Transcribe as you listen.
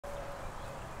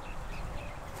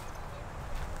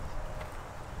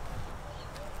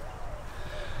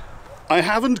I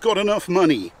haven't got enough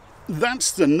money.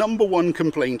 That's the #1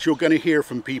 complaint you're going to hear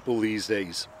from people these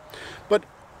days. But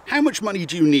how much money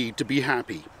do you need to be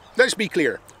happy? Let's be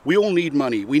clear, we all need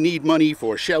money. We need money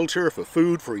for shelter, for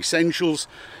food, for essentials.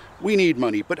 We need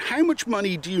money, but how much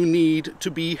money do you need to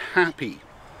be happy?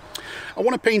 I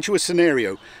want to paint you a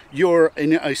scenario. You're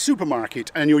in a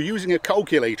supermarket and you're using a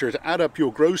calculator to add up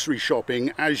your grocery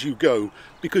shopping as you go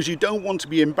because you don't want to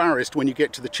be embarrassed when you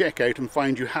get to the checkout and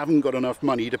find you haven't got enough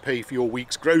money to pay for your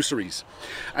week's groceries.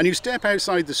 And you step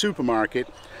outside the supermarket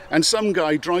and some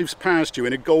guy drives past you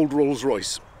in a gold Rolls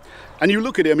Royce. And you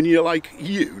look at him and you're like,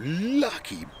 you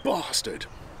lucky bastard.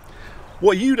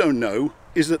 What you don't know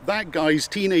is that that guy's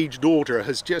teenage daughter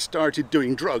has just started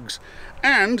doing drugs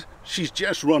and she's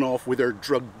just run off with her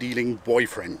drug-dealing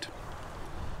boyfriend.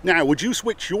 Now, would you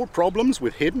switch your problems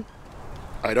with him?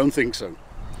 I don't think so.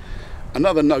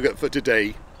 Another nugget for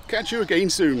today. Catch you again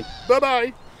soon.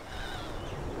 Bye-bye.